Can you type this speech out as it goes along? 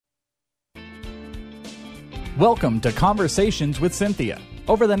Welcome to Conversations with Cinthia.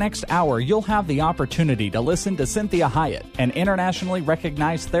 Over the next hour, you'll have the opportunity to listen to Cinthia Hiett, an internationally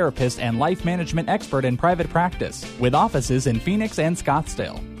recognized therapist and life management expert in private practice, with offices in Phoenix and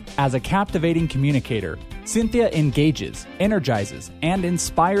Scottsdale. As a captivating communicator, Cinthia engages, energizes, and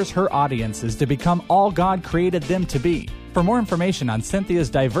inspires her audiences to become all God created them to be. For more information on Cinthia's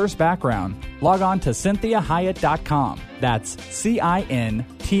diverse background, log on to CinthiaHiett.com. That's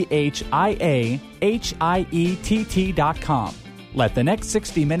CinthiaHiett.com. Let the next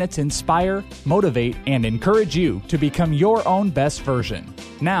 60 minutes inspire, motivate, and encourage you to become your own best version.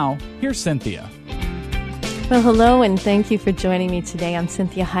 Now, here's Cinthia. Well, hello, and thank you for joining me today. I'm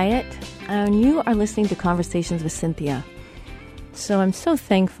Cinthia Hiett, and you are listening to Conversations with Cinthia. So I'm so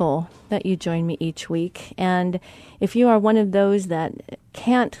thankful that you join me each week. And if you are one of those that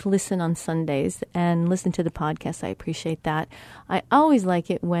can't listen on Sundays and listen to the podcast, I appreciate that. I always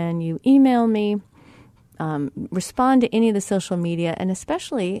like it when you email me, respond to any of the social media, and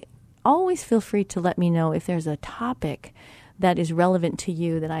especially always feel free to let me know if there's a topic that is relevant to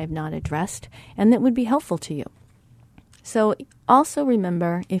you that I have not addressed and that would be helpful to you. So also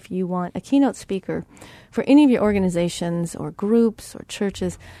remember, if you want a keynote speaker for any of your organizations or groups or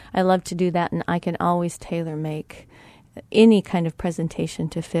churches, I love to do that, and I can always tailor make any kind of presentation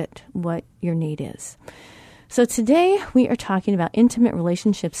to fit what your need is. So today we are talking about intimate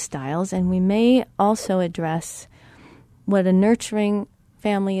relationship styles, and we may also address what a nurturing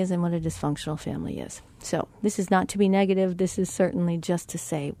family is and what a dysfunctional family is. So this is not to be negative. This is certainly just to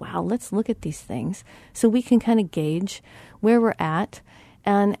say, wow, let's look at these things so we can kind of gauge where we're at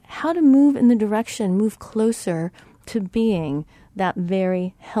and how to move in the direction, move closer to being that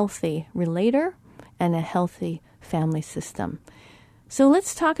very healthy relator and a healthy family system. So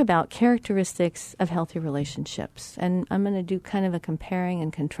let's talk about characteristics of healthy relationships. And I'm going to do kind of a comparing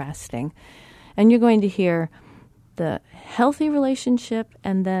and contrasting. And you're going to hear the healthy relationship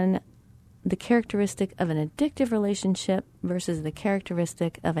and then the characteristic of an addictive relationship versus the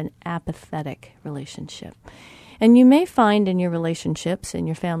characteristic of an apathetic relationship. And you may find in your relationships, in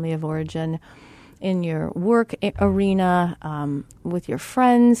your family of origin, in your work arena, with your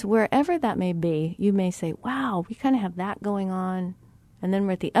friends, wherever that may be, you may say, wow, we kind of have that going on. And then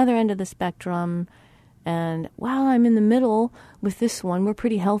we're at the other end of the spectrum. And wow, I'm in the middle with this one. We're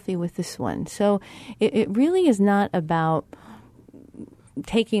pretty healthy with this one. So it really is not about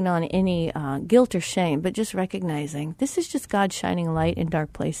taking on any guilt or shame, but just recognizing this is just God shining a light in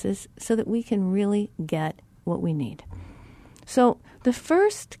dark places so that we can really get what we need. So the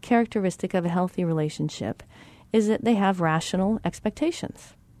first characteristic of a healthy relationship is that they have rational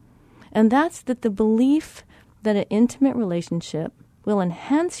expectations. And that's that the belief that an intimate relationship will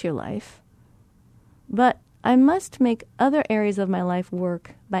enhance your life, but I must make other areas of my life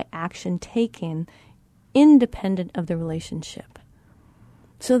work by action taken independent of the relationship.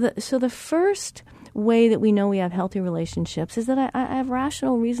 So the first way that we know we have healthy relationships is that I have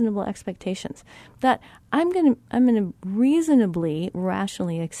rational, reasonable expectations. That I'm going to reasonably,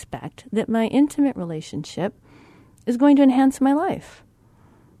 rationally expect that my intimate relationship is going to enhance my life.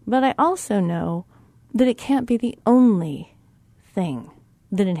 But I also know that it can't be the only thing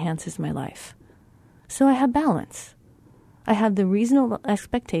that enhances my life. So I have balance. I have the reasonable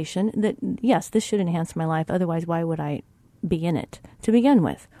expectation that, yes, this should enhance my life. Otherwise, why would I be in it to begin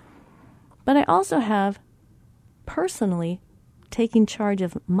with? But I also have personally taking charge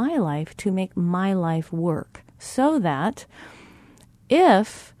of my life to make my life work so that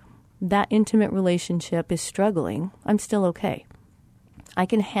if that intimate relationship is struggling, I'm still okay. I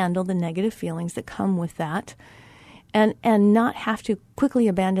can handle the negative feelings that come with that and not have to quickly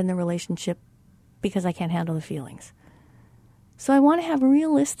abandon the relationship because I can't handle the feelings. So I want to have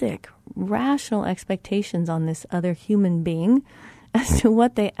realistic, rational expectations on this other human being as to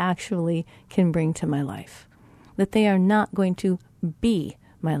what they actually can bring to my life. That they are not going to be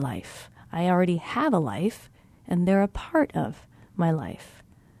my life. I already have a life, and they're a part of my life.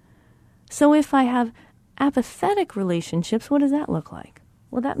 So if I have apathetic relationships, what does that look like?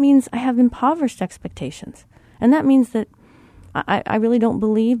 Well, that means I have impoverished expectations. And that means that I really don't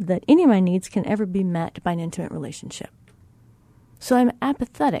believe that any of my needs can ever be met by an intimate relationship. So I'm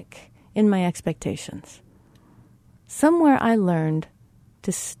apathetic in my expectations. Somewhere I learned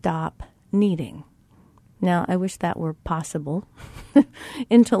to stop needing. Now, I wish that were possible.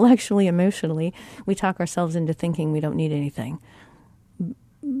 Intellectually, emotionally, we talk ourselves into thinking we don't need anything.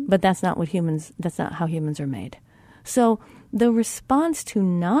 But that's not how humans are made. So the response to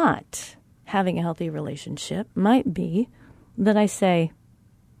not having a healthy relationship might be that I say,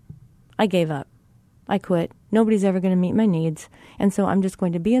 I gave up. I quit. Nobody's ever going to meet my needs. And so I'm just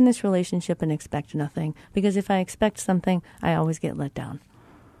going to be in this relationship and expect nothing. Because if I expect something, I always get let down.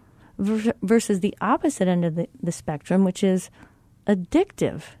 Versus the opposite end of the spectrum, which is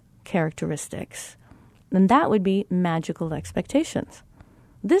addictive characteristics. And that would be magical expectations.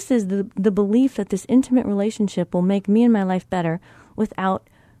 This is the belief that this intimate relationship will make me and my life better without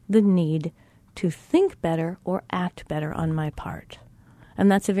the need to think better or act better on my part.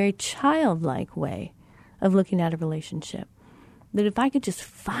 And that's a very childlike way of looking at a relationship. That if I could just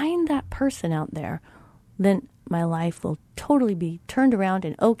find that person out there, then my life will totally be turned around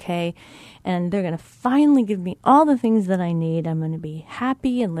and okay, and they're going to finally give me all the things that I need. I'm going to be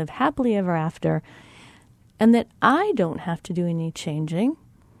happy and live happily ever after, and that I don't have to do any changing.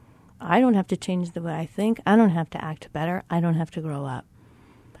 I don't have to change the way I think. I don't have to act better. I don't have to grow up.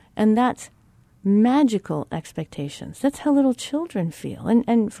 And that's magical expectations. That's how little children feel.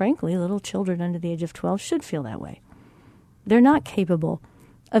 And frankly, little children under the age of 12 should feel that way. They're not capable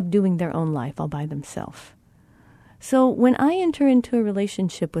of doing their own life all by themselves. So when I enter into a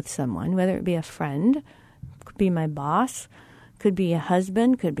relationship with someone, whether it be a friend, could be my boss, could be a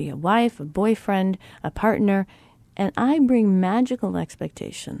husband, could be a wife, a boyfriend, a partner, and I bring magical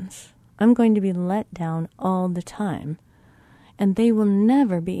expectations, I'm going to be let down all the time, and they will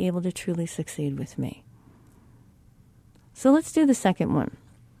never be able to truly succeed with me. So let's do the second one.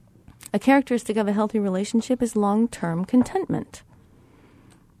 A characteristic of a healthy relationship is long-term contentment.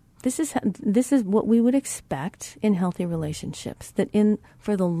 This is what we would expect in healthy relationships, that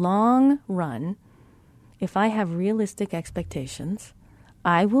for the long run, if I have realistic expectations,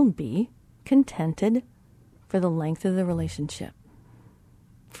 I will be contented for the length of the relationship.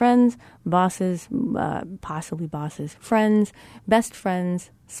 Friends, bosses, possibly bosses, friends, best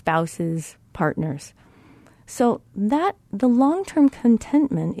friends, spouses, partners. So that the long-term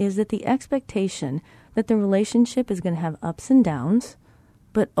contentment is that the expectation that the relationship is going to have ups and downs,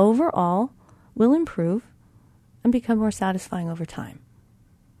 but overall will improve and become more satisfying over time.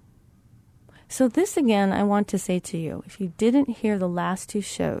 So this, again, I want to say to you, if you didn't hear the last two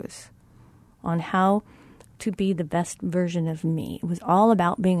shows on how to be the best version of me, it was all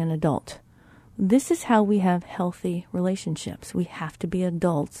about being an adult. This is how we have healthy relationships. We have to be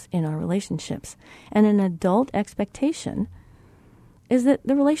adults in our relationships. And an adult expectation is that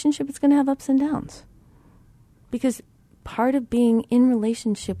the relationship is going to have ups and downs. Because part of being in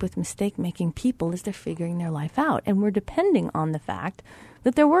relationship with mistake-making people is they're figuring their life out. And we're depending on the fact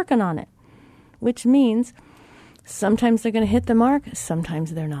that they're working on it, which means sometimes they're going to hit the mark,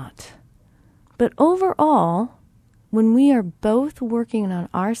 sometimes they're not. But overall, when we are both working on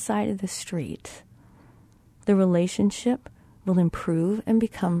our side of the street, the relationship will improve and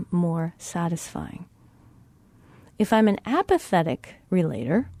become more satisfying. If I'm an apathetic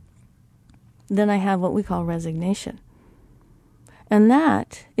relator, then I have what we call resignation. And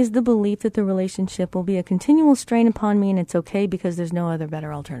that is the belief that the relationship will be a continual strain upon me and it's okay because there's no other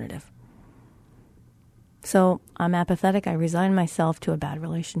better alternative. So I'm apathetic. I resign myself to a bad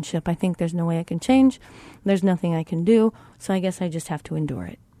relationship. I think there's no way I can change. There's nothing I can do. So I guess I just have to endure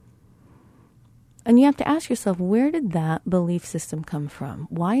it. And you have to ask yourself, where did that belief system come from?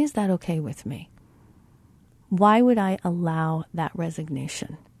 Why is that okay with me? Why would I allow that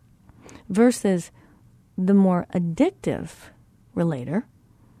resignation? Versus the more addictive relator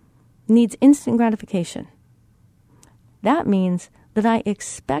needs instant gratification. That means that I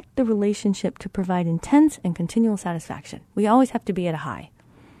expect the relationship to provide intense and continual satisfaction. We always have to be at a high.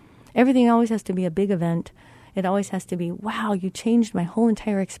 Everything always has to be a big event. It always has to be, wow, you changed my whole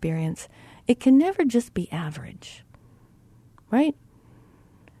entire experience. It can never just be average, right?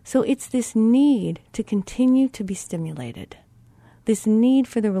 So it's this need to continue to be stimulated, this need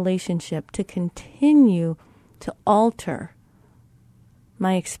for the relationship to continue to alter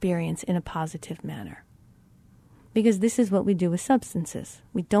my experience in a positive manner. Because this is what we do with substances.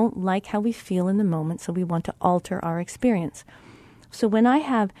 We don't like how we feel in the moment, so we want to alter our experience. So when I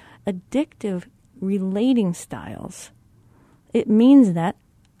have addictive relating styles, it means that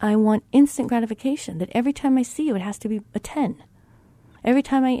I want instant gratification, that every time I see you, it has to be a 10. Every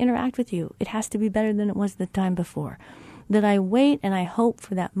time I interact with you, it has to be better than it was the time before. That I wait and I hope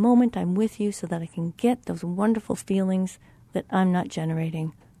for that moment I'm with you so that I can get those wonderful feelings that I'm not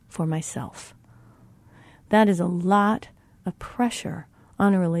generating for myself. That is a lot of pressure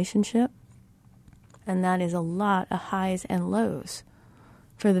on a relationship, and that is a lot of highs and lows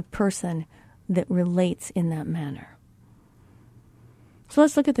for the person that relates in that manner. So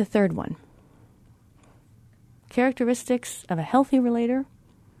let's look at the third one. Characteristics of a healthy relator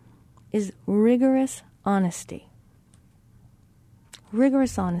is rigorous honesty.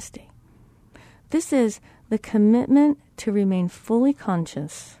 Rigorous honesty. This is the commitment to remain fully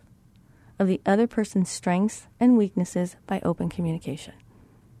conscious of the other person's strengths and weaknesses by open communication.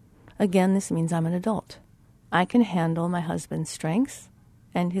 Again, this means I'm an adult. I can handle my husband's strengths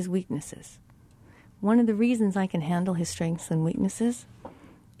and his weaknesses. One of the reasons I can handle his strengths and weaknesses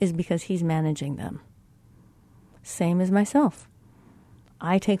is because he's managing them. Same as myself.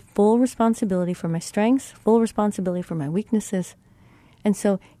 I take full responsibility for my strengths, full responsibility for my weaknesses, and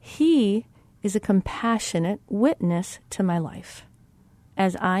so he is a compassionate witness to my life,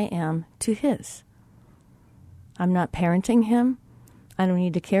 as I am to his. I'm not parenting him. I don't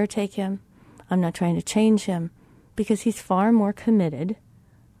need to caretake him. I'm not trying to change him, because he's far more committed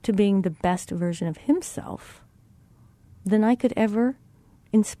to being the best version of himself than I could ever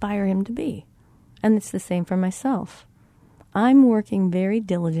inspire him to be. And it's the same for myself. I'm working very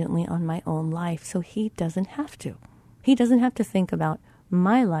diligently on my own life, so he doesn't have to. He doesn't have to think about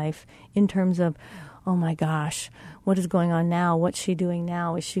my life in terms of, oh my gosh, what is going on now? What's she doing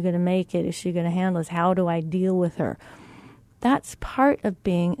now? Is she going to make it? Is she going to handle this? How do I deal with her? That's part of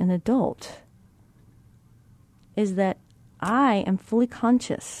being an adult, is that I am fully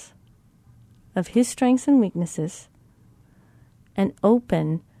conscious of his strengths and weaknesses and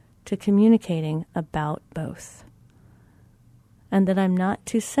open to communicating about both. And that I'm not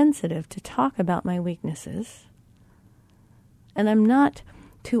too sensitive to talk about my weaknesses. And I'm not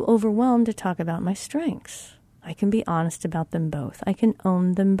too overwhelmed to talk about my strengths. I can be honest about them both. I can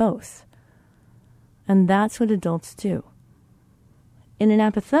own them both. And that's what adults do. In an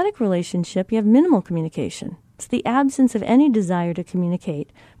apathetic relationship, you have minimal communication. It's the absence of any desire to communicate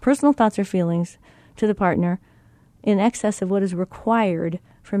personal thoughts or feelings to the partner in excess of what is required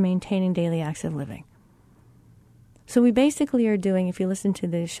for maintaining daily active living. So we basically are doing, if you listen to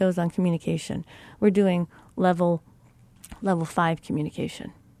the shows on communication, we're doing level 5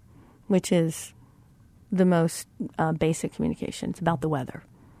 communication, which is the most basic communication. It's about the weather.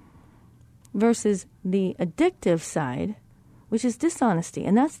 Versus the addictive side, which is dishonesty.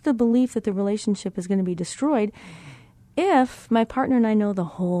 And that's the belief that the relationship is going to be destroyed if my partner and I know the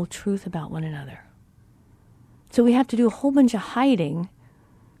whole truth about one another. So we have to do a whole bunch of hiding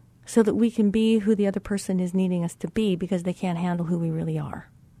so that we can be who the other person is needing us to be, because they can't handle who we really are.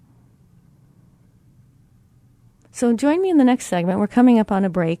 So join me in the next segment. We're coming up on a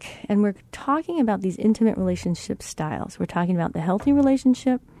break, and we're talking about these intimate relationship styles. We're talking about the healthy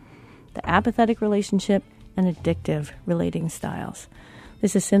relationship, the apathetic relationship, and addictive relating styles.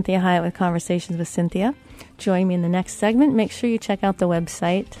 This is Cinthia Hiett with Conversations with Cinthia. Join me in the next segment. Make sure you check out the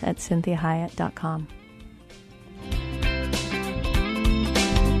website at CinthiaHiett.com.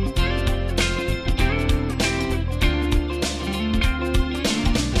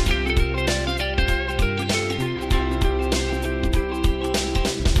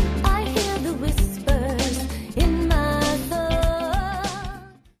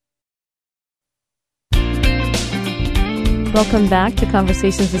 Welcome back to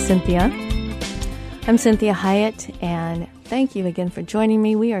Conversations with Cinthia. I'm Cinthia Hiett, and thank you again for joining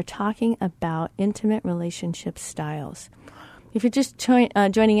me. We are talking about intimate relationship styles. If you're just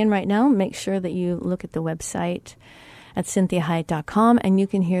joining in right now, make sure that you look at the website at CinthiaHiett.com, and you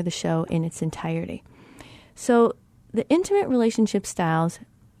can hear the show in its entirety. So the intimate relationship styles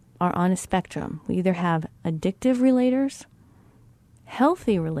are on a spectrum. We either have addictive relators,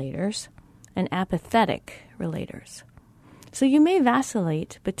 healthy relators, and apathetic relators. So you may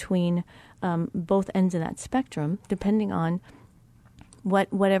vacillate between both ends of that spectrum, depending on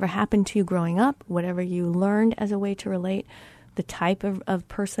whatever happened to you growing up, whatever you learned as a way to relate, the type of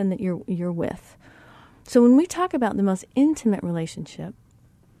person that you're with. So when we talk about the most intimate relationship,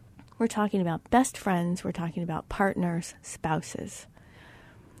 we're talking about best friends, we're talking about partners, spouses.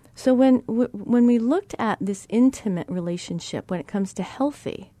 So when we looked at this intimate relationship, when it comes to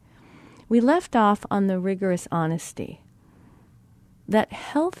healthy, we left off on the rigorous honesty. That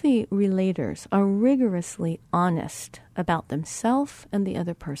healthy relators are rigorously honest about themselves and the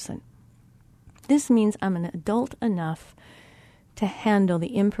other person. This means I'm an adult enough to handle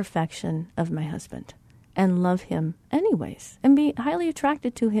the imperfection of my husband and love him anyways and be highly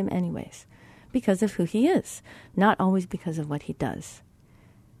attracted to him anyways because of who he is, not always because of what he does.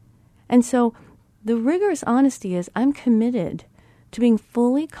 And so the rigorous honesty is I'm committed to being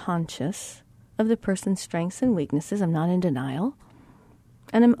fully conscious of the person's strengths and weaknesses. I'm not in denial.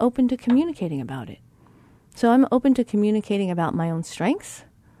 And I'm open to communicating about it. So I'm open to communicating about my own strengths.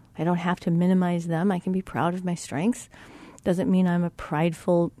 I don't have to minimize them. I can be proud of my strengths. Doesn't mean I'm a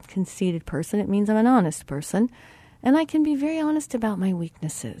prideful, conceited person. It means I'm an honest person. And I can be very honest about my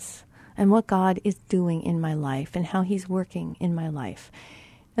weaknesses and what God is doing in my life and how he's working in my life.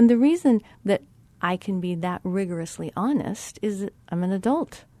 And the reason that I can be that rigorously honest is that I'm an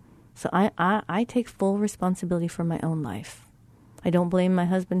adult. So I take full responsibility for my own life. I don't blame my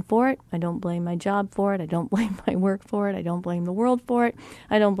husband for it. I don't blame my job for it. I don't blame my work for it. I don't blame the world for it.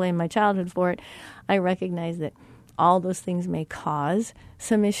 I don't blame my childhood for it. I recognize that all those things may cause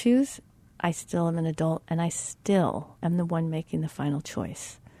some issues. I still am an adult, and I still am the one making the final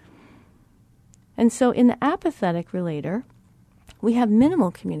choice. And so in the apathetic relator, we have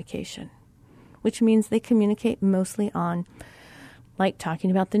minimal communication, which means they communicate mostly on, like, talking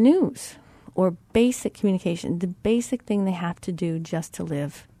about the news or basic communication, the basic thing they have to do just to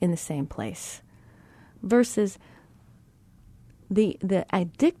live in the same place. Versus the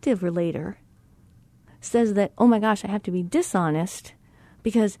addictive relator says that, oh my gosh, I have to be dishonest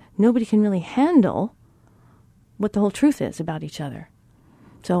because nobody can really handle what the whole truth is about each other.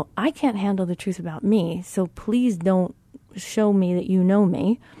 So I can't handle the truth about me, so please don't show me that you know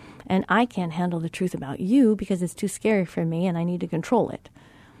me. And I can't handle the truth about you because it's too scary for me and I need to control it.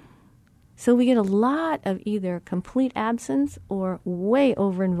 So we get a lot of either complete absence or way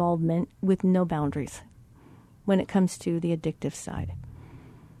over involvement with no boundaries when it comes to the addictive side.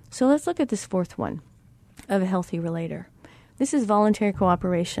 So let's look at this fourth one of a healthy relator. This is voluntary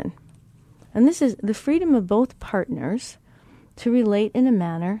cooperation. And this is the freedom of both partners to relate in a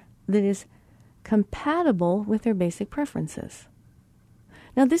manner that is compatible with their basic preferences.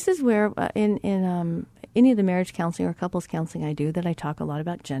 Now, this is where in any of the marriage counseling or couples counseling I do that I talk a lot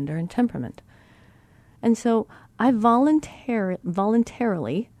about gender and temperament. And so I voluntarily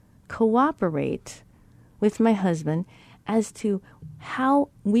cooperate with my husband as to how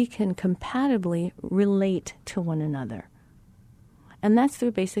we can compatibly relate to one another. And that's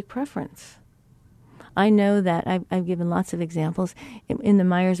through basic preference. I know that I've given lots of examples. In the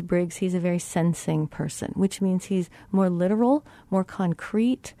Myers-Briggs, he's a very sensing person, which means he's more literal, more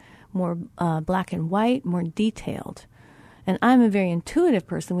concrete, more black and white, more detailed. And I'm a very intuitive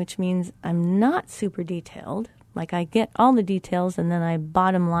person, which means I'm not super detailed. Like, I get all the details and then I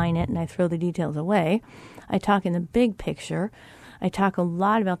bottom line it and I throw the details away. I talk in the big picture. I talk a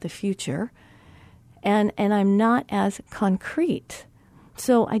lot about the future. And I'm not as concrete.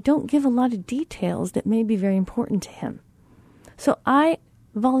 So I don't give a lot of details that may be very important to him. So I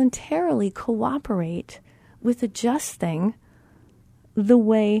voluntarily cooperate with adjusting the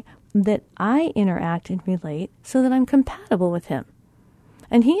way that I interact and relate so that I'm compatible with him.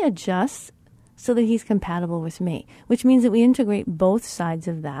 And he adjusts so that he's compatible with me, which means that we integrate both sides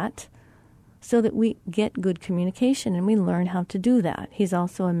of that so that we get good communication and we learn how to do that. He's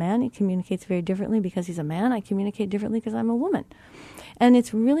also a man. He communicates very differently because he's a man. I communicate differently because I'm a woman. And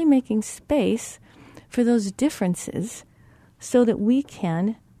it's really making space for those differences so that we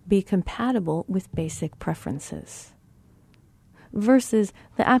can be compatible with basic preferences. Versus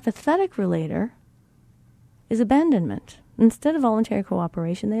the apathetic relator is abandonment. Instead of voluntary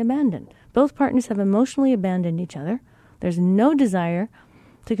cooperation, they abandon. Both partners have emotionally abandoned each other. There's no desire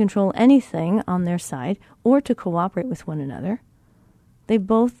to control anything on their side or to cooperate with one another. They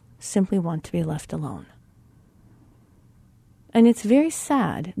both simply want to be left alone. And it's very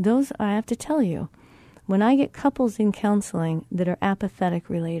sad. Those, I have to tell you, when I get couples in counseling that are apathetic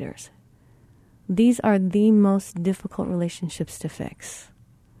relators, these are the most difficult relationships to fix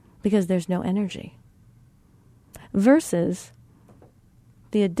because there's no energy. Versus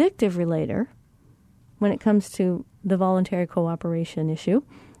the addictive relator, when it comes to the voluntary cooperation issue,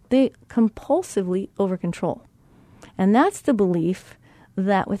 they compulsively overcontrol. And that's the belief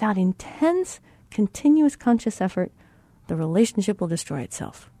that without intense, continuous conscious effort, the relationship will destroy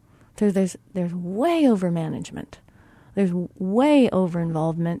itself. There's way over management. There's way over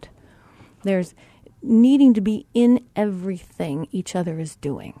involvement. There's needing to be in everything each other is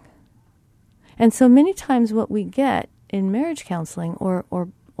doing. And so many times what we get in marriage counseling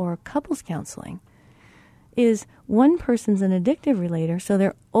or couples counseling is one person's an addictive relator, so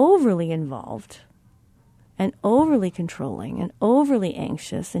they're overly involved and overly controlling and overly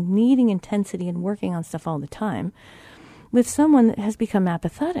anxious and needing intensity and working on stuff all the time, with someone that has become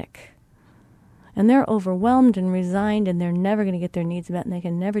apathetic. And they're overwhelmed and resigned and they're never going to get their needs met and they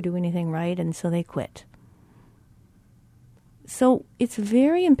can never do anything right, and so they quit. So it's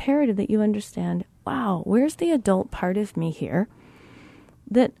very imperative that you understand, wow, where's the adult part of me here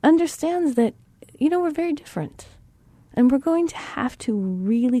that understands that, we're very different. And we're going to have to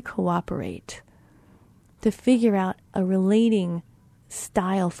really cooperate to figure out a relating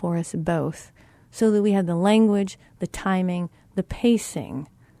style for us both so that we have the language, the timing, the pacing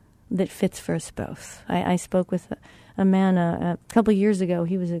that fits for us both. I spoke with a man a couple years ago.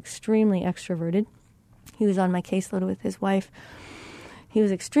 He was extremely extroverted. He was on my caseload with his wife. He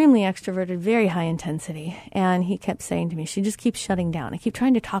was extremely extroverted, very high intensity. And he kept saying to me, she just keeps shutting down. I keep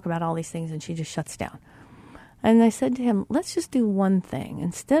trying to talk about all these things and she just shuts down. And I said to him, let's just do one thing.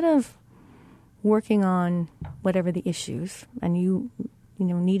 Instead of working on whatever the issues and you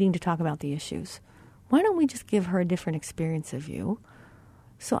needing to talk about the issues, why don't we just give her a different experience of you?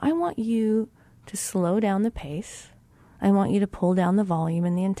 So I want you to slow down the pace. I want you to pull down the volume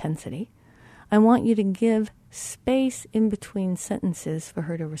and the intensity. I want you to give space in between sentences for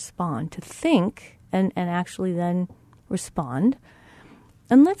her to respond, to think, and actually then respond.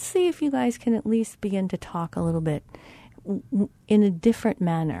 And let's see if you guys can at least begin to talk a little bit in a different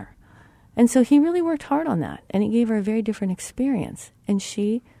manner. And so he really worked hard on that, and it gave her a very different experience. And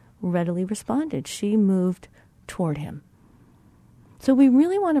she readily responded. She moved toward him. So we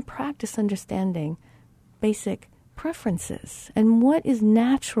really want to practice understanding basic preferences and what is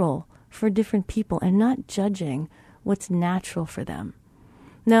natural for different people and not judging what's natural for them.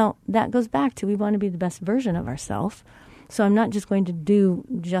 Now, that goes back to we want to be the best version of ourselves. So I'm not just going to do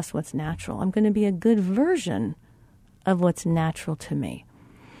just what's natural. I'm going to be a good version of what's natural to me.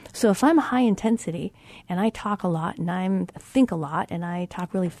 So if I'm high intensity and I talk a lot and I think a lot and I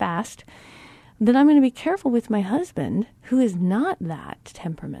talk really fast, then I'm going to be careful with my husband who is not that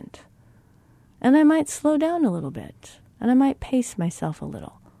temperament. And I might slow down a little bit and I might pace myself a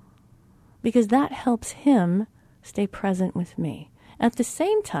little, because that helps him stay present with me. At the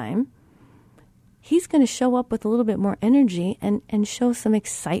same time, he's going to show up with a little bit more energy and show some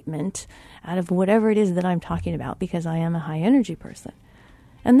excitement out of whatever it is that I'm talking about, because I am a high energy person.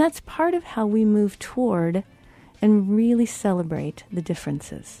 And that's part of how we move toward and really celebrate the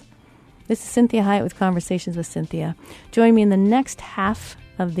differences. This is Cinthia Hiett with Conversations with Cinthia. Join me in the next half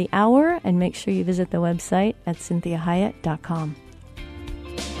of the hour and make sure you visit the website at CinthiaHiett.com.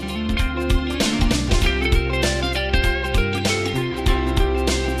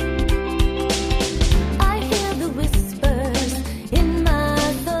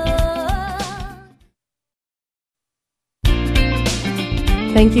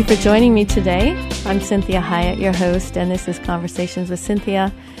 Thank you for joining me today. I'm Cinthia Hiett, your host, and this is Conversations with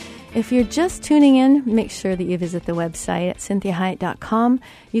Cinthia. If you're just tuning in, make sure that you visit the website at CinthiaHiett.com.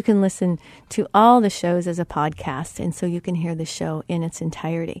 You can listen to all the shows as a podcast, and so you can hear the show in its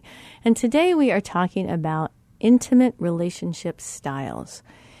entirety. And today we are talking about intimate relationship styles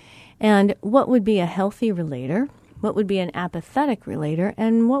and what would be a healthy relator, what would be an apathetic relator,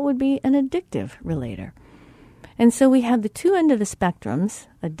 and what would be an addictive relator. And so we have the two ends of the spectrums,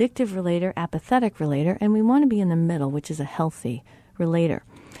 addictive relator, apathetic relator, and we want to be in the middle, which is a healthy relator.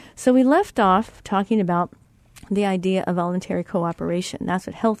 So we left off talking about the idea of voluntary cooperation. That's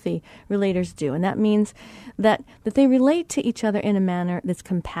what healthy relators do. And that means that they relate to each other in a manner that's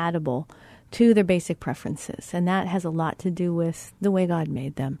compatible to their basic preferences. And that has a lot to do with the way God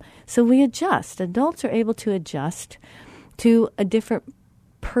made them. So we adjust. Adults are able to adjust to a different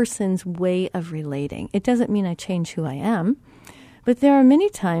person's way of relating. It doesn't mean I change who I am, but there are many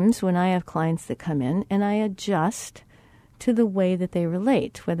times when I have clients that come in and I adjust to the way that they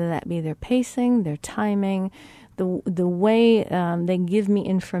relate, whether that be their pacing, their timing, the way they give me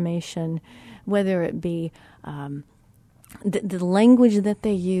information, whether it be the language that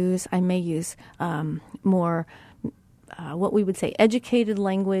they use. I may use more what we would say educated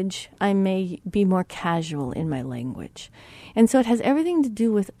language. I may be more casual in my language. And so it has everything to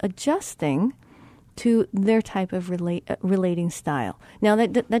do with adjusting to their type of relating style. Now,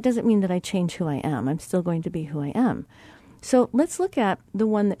 that doesn't mean that I change who I am. I'm still going to be who I am. So let's look at the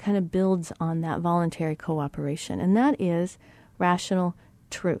one that kind of builds on that voluntary cooperation, and that is rational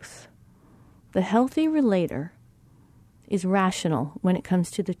truth. The healthy relator is rational when it comes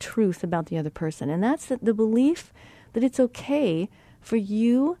to the truth about the other person, and that's the belief that it's okay for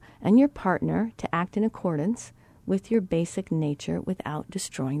you and your partner to act in accordance with your basic nature without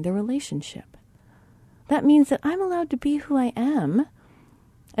destroying the relationship. That means that I'm allowed to be who I am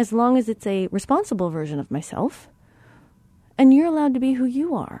as long as it's a responsible version of myself, and you're allowed to be who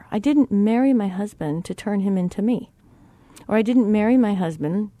you are. I didn't marry my husband to turn him into me, or I didn't marry my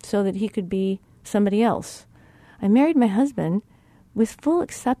husband so that he could be somebody else. I married my husband with full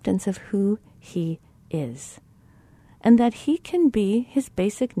acceptance of who he is, and that he can be his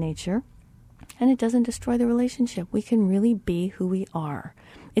basic nature, and it doesn't destroy the relationship. We can really be who we are.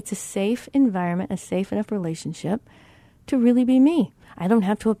 It's a safe environment, a safe enough relationship to really be me. I don't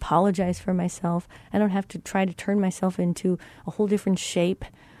have to apologize for myself. I don't have to try to turn myself into a whole different shape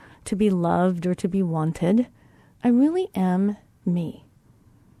to be loved or to be wanted. I really am me.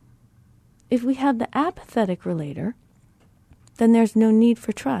 If we have the apathetic relator, then there's no need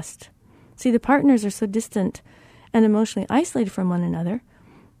for trust. See, the partners are so distant and emotionally isolated from one another,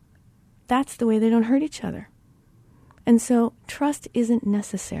 that's the way they don't hurt each other. And so trust isn't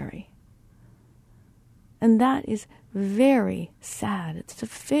necessary. And that is very sad. It's a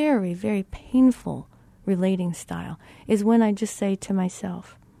very, very painful relating style, is when I just say to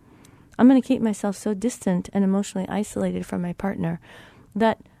myself, I'm going to keep myself so distant and emotionally isolated from my partner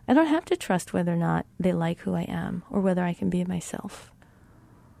that I don't have to trust whether or not they like who I am or whether I can be myself.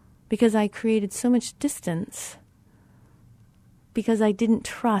 Because I created so much distance because I didn't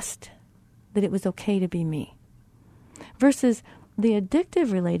trust that it was okay to be me. Versus the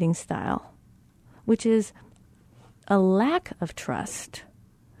addictive relating style, which is a lack of trust,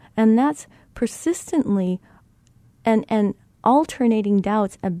 and that's persistently and alternating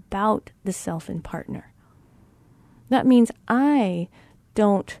doubts about the self and partner. That means I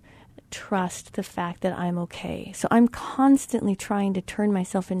don't trust the fact that I'm okay. So I'm constantly trying to turn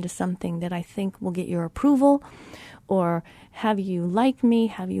myself into something that I think will get your approval, or have you like me,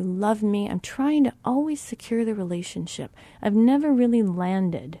 have you love me. I'm trying to always secure the relationship. I've never really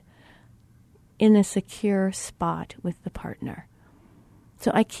landed in a secure spot with the partner.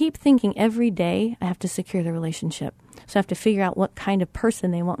 So I keep thinking every day I have to secure the relationship. So I have to figure out what kind of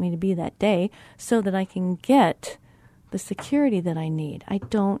person they want me to be that day so that I can get the security that I need. I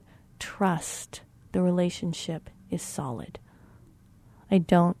don't trust the relationship is solid. I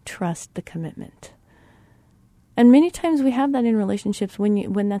don't trust the commitment. And many times we have that in relationships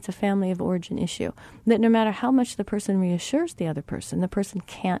when that's a family of origin issue, that no matter how much the person reassures the other person, the person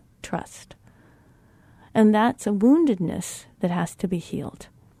can't trust. And that's a woundedness that has to be healed.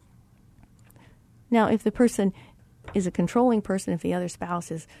 Now, if the person is a controlling person, if the other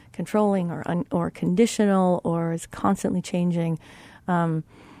spouse is controlling or conditional or is constantly changing,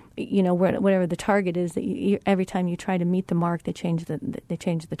 whatever the target is, that every time you try to meet the mark, they change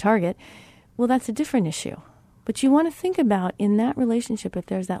the target. Well, that's a different issue. But you want to think about in that relationship if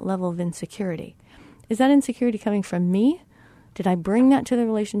there's that level of insecurity. Is that insecurity coming from me? Did I bring that to the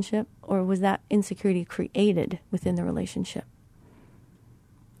relationship, or was that insecurity created within the relationship?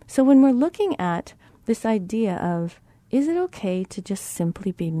 So when we're looking at this idea of, is it okay to just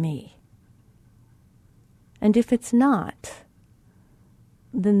simply be me? And if it's not,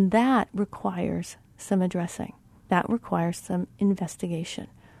 then that requires some addressing. That requires some investigation.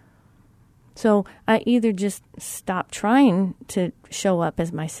 So I either just stop trying to show up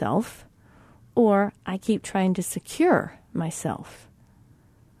as myself, or I keep trying to secure myself.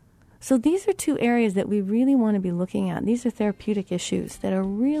 So these are two areas that we really want to be looking at. These are therapeutic issues that are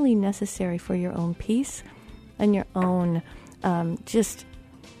really necessary for your own peace and your own just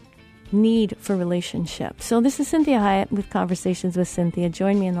need for relationship. So this is Cinthia Hiett with Conversations with Cinthia.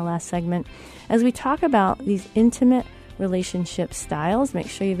 Join me in the last segment as we talk about these intimate relationship styles. Make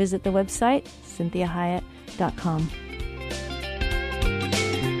sure you visit the website, CinthiaHiett.com.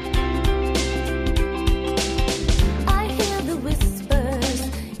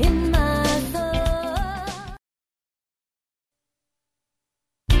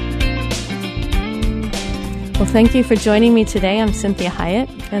 Well, thank you for joining me today. I'm Cinthia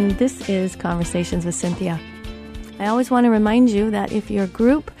Hiett, and this is Conversations with Cinthia. I always want to remind you that if your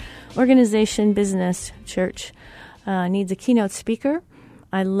group, organization, business, church needs a keynote speaker,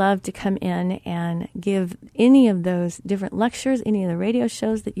 I love to come in and give any of those different lectures, any of the radio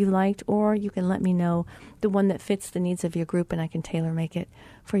shows that you liked, or you can let me know the one that fits the needs of your group, and I can tailor make it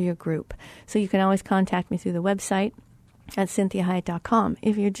for your group. So you can always contact me through the website at CinthiaHiett.com.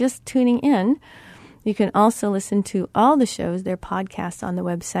 If you're just tuning in, you can also listen to all the shows. They're podcasts on the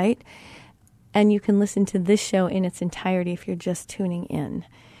website. And you can listen to this show in its entirety if you're just tuning in.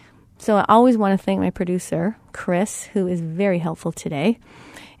 So I always want to thank my producer, Chris, who is very helpful today.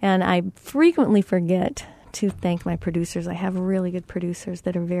 And I frequently forget to thank my producers. I have really good producers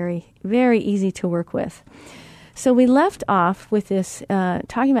that are very, very easy to work with. So we left off with this,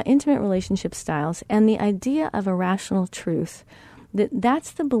 talking about intimate relationship styles and the idea of a rational truth. That's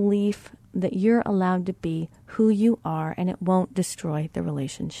the belief that you're allowed to be who you are and it won't destroy the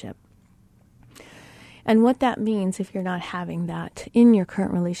relationship. And what that means if you're not having that in your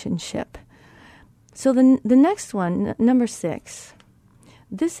current relationship. So the next one, number 6,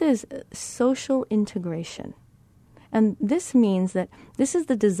 this is social integration. And this means that this is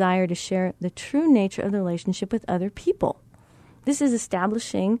the desire to share the true nature of the relationship with other people. This is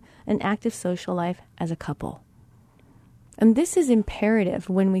establishing an active social life as a couple. And this is imperative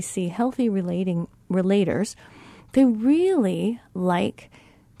when we see healthy relators. They really like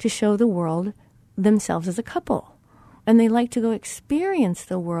to show the world themselves as a couple. And they like to go experience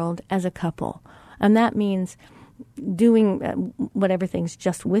the world as a couple. And that means doing whatever things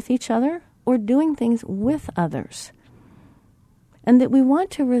just with each other, or doing things with others. And that we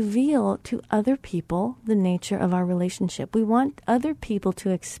want to reveal to other people the nature of our relationship. We want other people to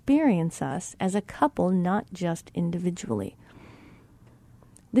experience us as a couple, not just individually.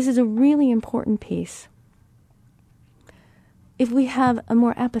 This is a really important piece. If we have a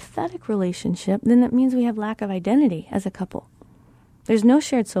more apathetic relationship, then that means we have lack of identity as a couple. There's no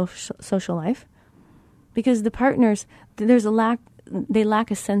shared social life because the partners, they lack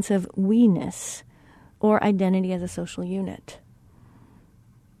a sense of we-ness or identity as a social unit.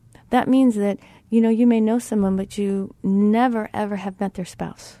 That means that, you may know someone, but you never, ever have met their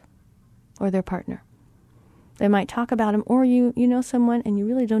spouse or their partner. They might talk about them, or you know someone and you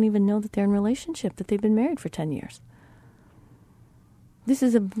really don't even know that they're in a relationship, that they've been married for 10 years. This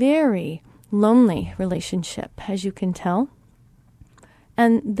is a very lonely relationship, as you can tell.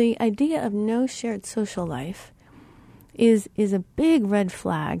 And the idea of no shared social life is a big red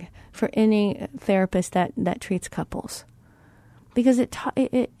flag for any therapist that treats couples. Because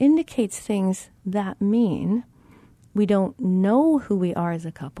it indicates things that mean we don't know who we are as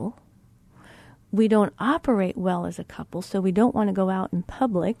a couple. We don't operate well as a couple, so we don't want to go out in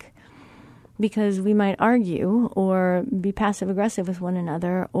public because we might argue or be passive-aggressive with one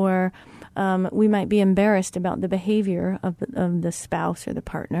another, or we might be embarrassed about the behavior of the spouse or the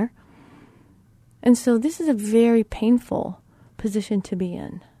partner. And so this is a very painful position to be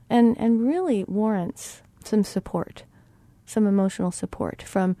in, and really warrants some support. Some emotional support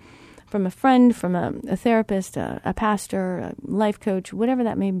from a friend, from a therapist, a pastor, a life coach, whatever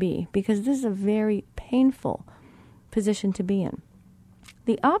that may be, because this is a very painful position to be in.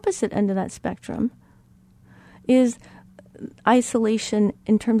 The opposite end of that spectrum is isolation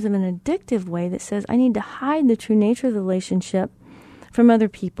in terms of an addictive way that says I need to hide the true nature of the relationship from other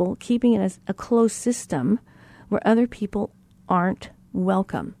people, keeping it as a closed system where other people aren't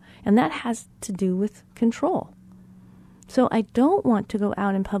welcome. And that has to do with control. So I don't want to go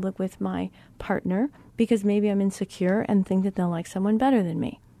out in public with my partner because maybe I'm insecure and think that they'll like someone better than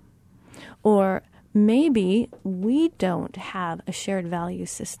me. Or maybe we don't have a shared value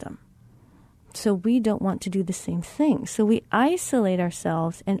system. So we don't want to do the same thing. So we isolate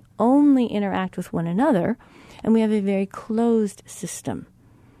ourselves and only interact with one another, and we have a very closed system.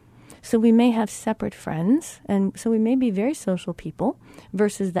 So we may have separate friends, and so we may be very social people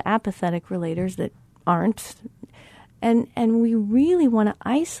versus the apathetic relators that aren't. And we really want to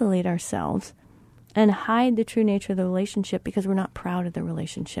isolate ourselves and hide the true nature of the relationship because we're not proud of the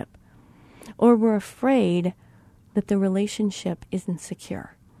relationship. Or we're afraid that the relationship isn't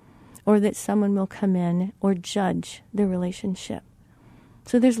secure, or that someone will come in or judge the relationship.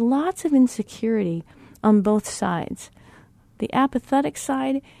 So there's lots of insecurity on both sides. The apathetic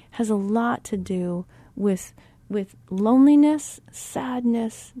side has a lot to do with loneliness,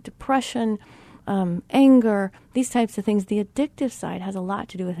 sadness, depression, anger, these types of things. The addictive side has a lot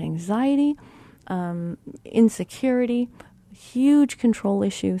to do with anxiety, insecurity, huge control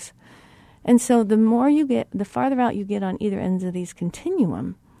issues. And so the farther out you get on either ends of these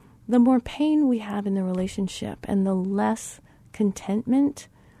continuum, the more pain we have in the relationship, and the less contentment,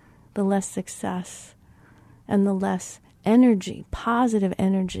 the less success, and the less energy, positive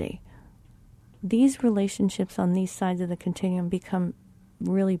energy. These relationships on these sides of the continuum become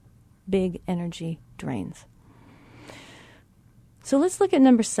really big energy drains. So let's look at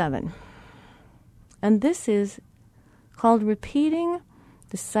number 7. And this is called repeating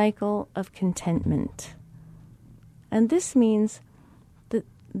the cycle of contentment. And this means that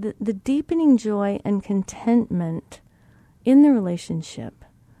the deepening joy and contentment in the relationship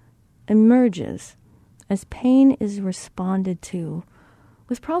emerges as pain is responded to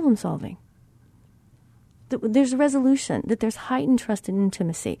with problem solving. That there's resolution, that there's heightened trust and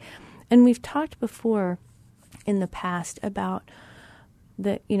intimacy. And we've talked before in the past about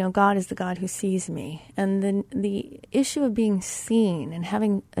that, God is the God who sees me. And then the issue of being seen and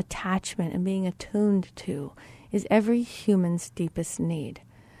having attachment and being attuned to is every human's deepest need.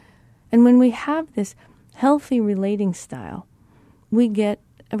 And when we have this healthy relating style, we get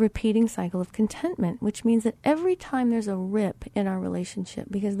a repeating cycle of contentment, which means that every time there's a rip in our relationship,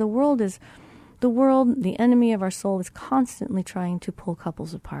 because the world, the enemy of our soul, is constantly trying to pull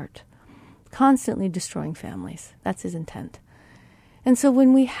couples apart, constantly destroying families. That's his intent. And so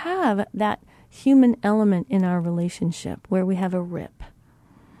when we have that human element in our relationship where we have a rip,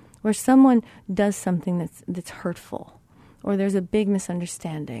 where someone does something that's hurtful, or there's a big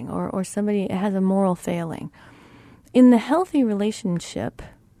misunderstanding, or somebody has a moral failing, in the healthy relationship,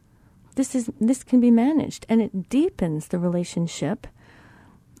 this can be managed, and it deepens the relationship,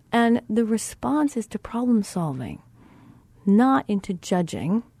 and the response is to problem solving, not into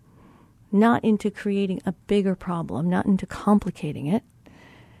judging, not into creating a bigger problem, not into complicating it.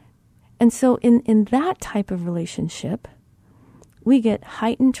 And so in that type of relationship, we get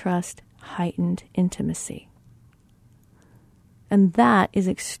heightened trust, heightened intimacy. And that is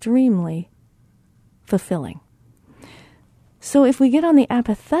extremely fulfilling. So if we get on the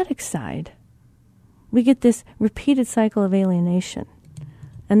apathetic side, we get this repeated cycle of alienation.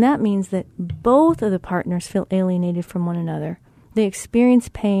 And that means that both of the partners feel alienated from one another. They experience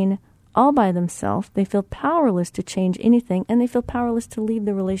pain all by themselves. They feel powerless to change anything, and they feel powerless to leave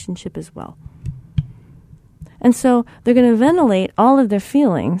the relationship as well. And so they're going to ventilate all of their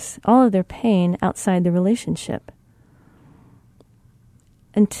feelings, all of their pain outside the relationship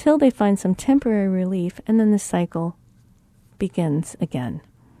until they find some temporary relief, and then the cycle begins again.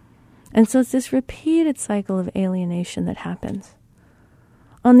 And so it's this repeated cycle of alienation that happens.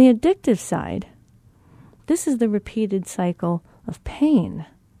 On the addictive side, this is the repeated cycle of pain.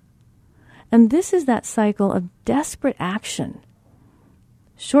 And this is that cycle of desperate action.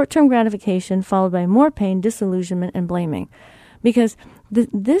 Short-term gratification followed by more pain, disillusionment, and blaming. Because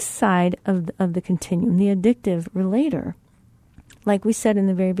this side of the continuum, the addictive relator, like we said in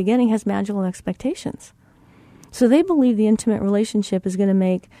the very beginning, has magical expectations. So they believe the intimate relationship is going to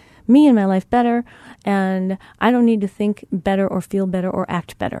make me and my life better, and I don't need to think better or feel better or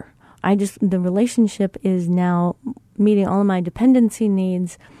act better. The relationship is now meeting all of my dependency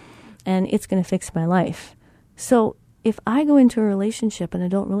needs, and it's going to fix my life. So if I go into a relationship, an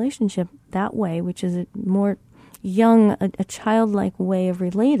adult relationship, that way, which is a more young, a childlike way of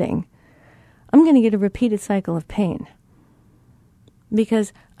relating, I'm going to get a repeated cycle of pain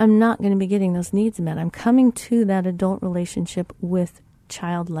because I'm not going to be getting those needs met. I'm coming to that adult relationship with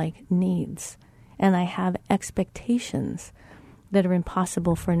childlike needs, and I have expectations that are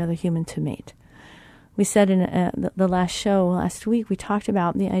impossible for another human to meet. We said in the last show last week, we talked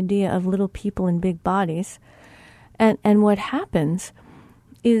about the idea of little people in big bodies. And what happens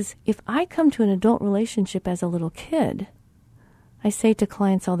is if I come to an adult relationship as a little kid, I say to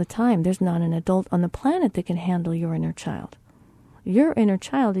clients all the time, there's not an adult on the planet that can handle your inner child. Your inner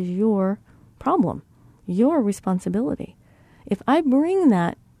child is your problem, your responsibility. If I bring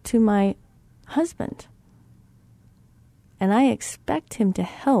that to my husband and I expect him to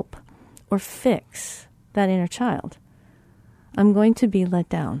help or fix that inner child, I'm going to be let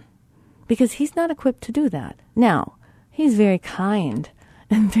down because he's not equipped to do that. Now, he's very kind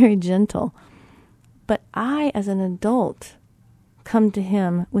and very gentle, but I, as an adult, come to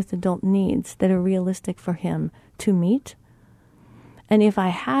him with adult needs that are realistic for him to meet. And if I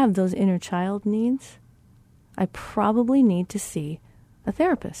have those inner child needs, I probably need to see a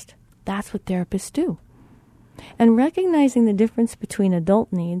therapist. That's what therapists do. And recognizing the difference between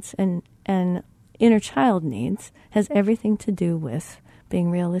adult needs and inner child needs has everything to do with being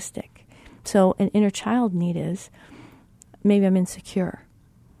realistic. So an inner child need is, maybe I'm insecure.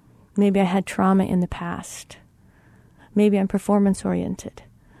 Maybe I had trauma in the past. Maybe I'm performance-oriented.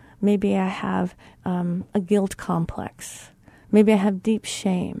 Maybe I have a guilt complex. Maybe I have deep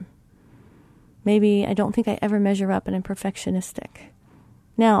shame. Maybe I don't think I ever measure up and I'm perfectionistic.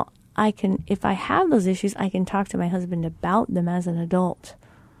 Now, if I have those issues, I can talk to my husband about them as an adult,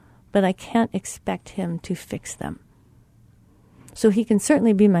 but I can't expect him to fix them. So he can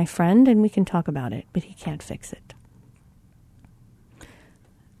certainly be my friend and we can talk about it, but he can't fix it.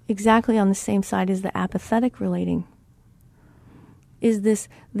 Exactly on the same side as the apathetic relating is this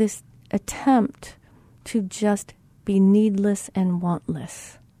attempt to just be needless and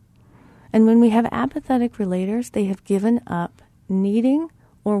wantless. And when we have apathetic relators, they have given up needing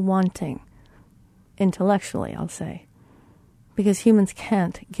or wanting, intellectually, I'll say, because humans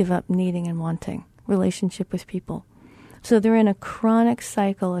can't give up needing and wanting relationship with people. So they're in a chronic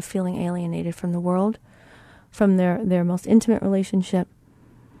cycle of feeling alienated from the world, from their most intimate relationship.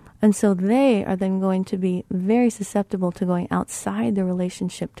 And so they are then going to be very susceptible to going outside the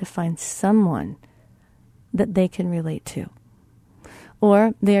relationship to find someone that they can relate to.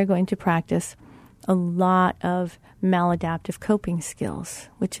 Or they are going to practice a lot of maladaptive coping skills,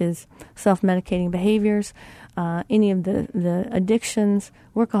 which is self-medicating behaviors, any of the addictions,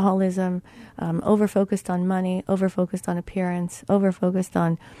 workaholism, over-focused on money, over-focused on appearance, over-focused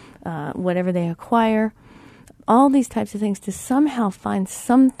on whatever they acquire, all these types of things to somehow find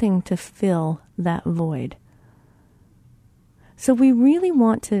something to fill that void. So we really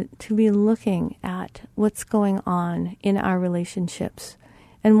want to be looking at what's going on in our relationships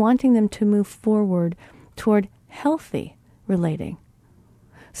and wanting them to move forward toward healthy relating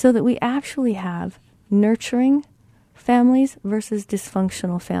so that we actually have nurturing families versus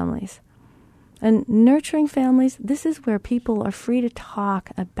dysfunctional families. And nurturing families, this is where people are free to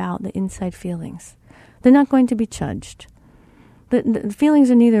talk about the inside feelings. They're not going to be judged. The feelings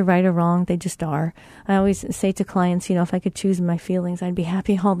are neither right or wrong. They just are. I always say to clients, if I could choose my feelings, I'd be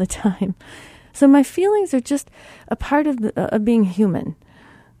happy all the time. So my feelings are just a part of being human.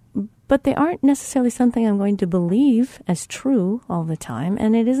 But they aren't necessarily something I'm going to believe as true all the time,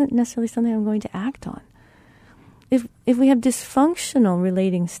 and it isn't necessarily something I'm going to act on. If we have dysfunctional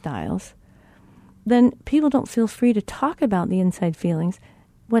relating styles, then people don't feel free to talk about the inside feelings.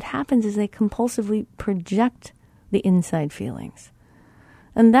 What happens is they compulsively project the inside feelings.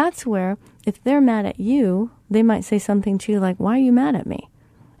 And that's where, if they're mad at you, they might say something to you like, "Why are you mad at me?"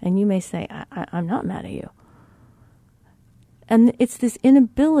 And you may say, I'm not mad at you. And it's this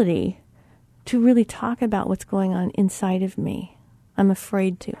inability to really talk about what's going on inside of me. I'm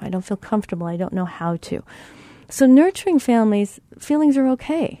afraid to. I don't feel comfortable. I don't know how to. So nurturing families, feelings are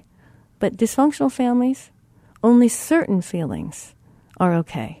okay. But dysfunctional families, only certain feelings are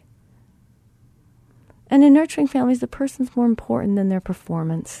okay. And in nurturing families, the person's more important than their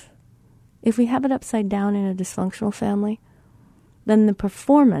performance. If we have it upside down in a dysfunctional family, then the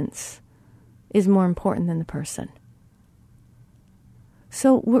performance is more important than the person.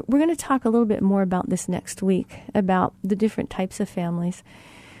 So we're going to talk a little bit more about this next week, about the different types of families.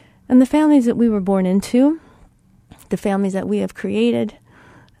 And the families that we were born into, the families that we have created,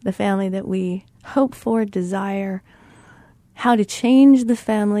 the family that we hope for, desire, how to change the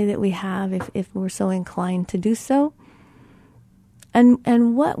family that we have if we're so inclined to do so,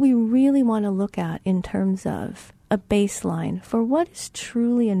 and what we really want to look at in terms of a baseline for what is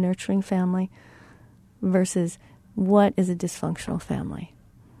truly a nurturing family versus what is a dysfunctional family.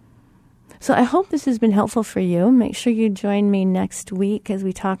 So I hope this has been helpful for you. Make sure you join me next week as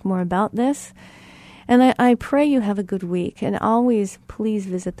we talk more about this. And I pray you have a good week. And always, please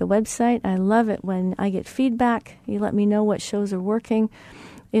visit the website. I love it when I get feedback. You let me know what shows are working.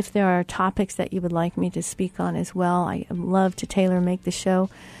 If there are topics that you would like me to speak on as well, I love to tailor-make the show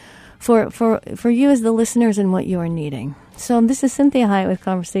for you as the listeners and what you are needing. So this is Cinthia Hiett with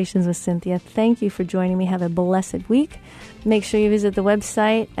Conversations with Cinthia. Thank you for joining me. Have a blessed week. Make sure you visit the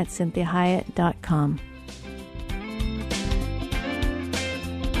website at CinthiaHiett.com.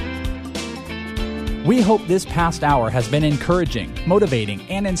 We hope this past hour has been encouraging, motivating,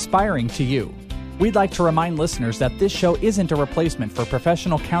 and inspiring to you. We'd like to remind listeners that this show isn't a replacement for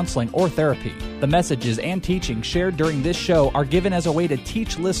professional counseling or therapy. The messages and teachings shared during this show are given as a way to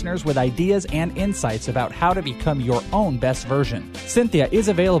teach listeners with ideas and insights about how to become your own best version. Cinthia is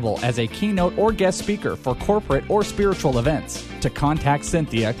available as a keynote or guest speaker for corporate or spiritual events. To contact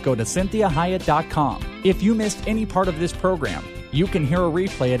Cinthia, go to CinthiaHiett.com. If you missed any part of this program, you can hear a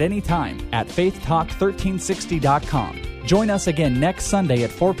replay at any time at faithtalk1360.com. Join us again next Sunday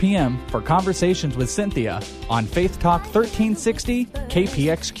at 4 p.m. for Conversations with Cinthia on Faith Talk 1360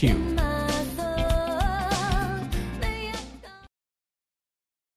 KPXQ.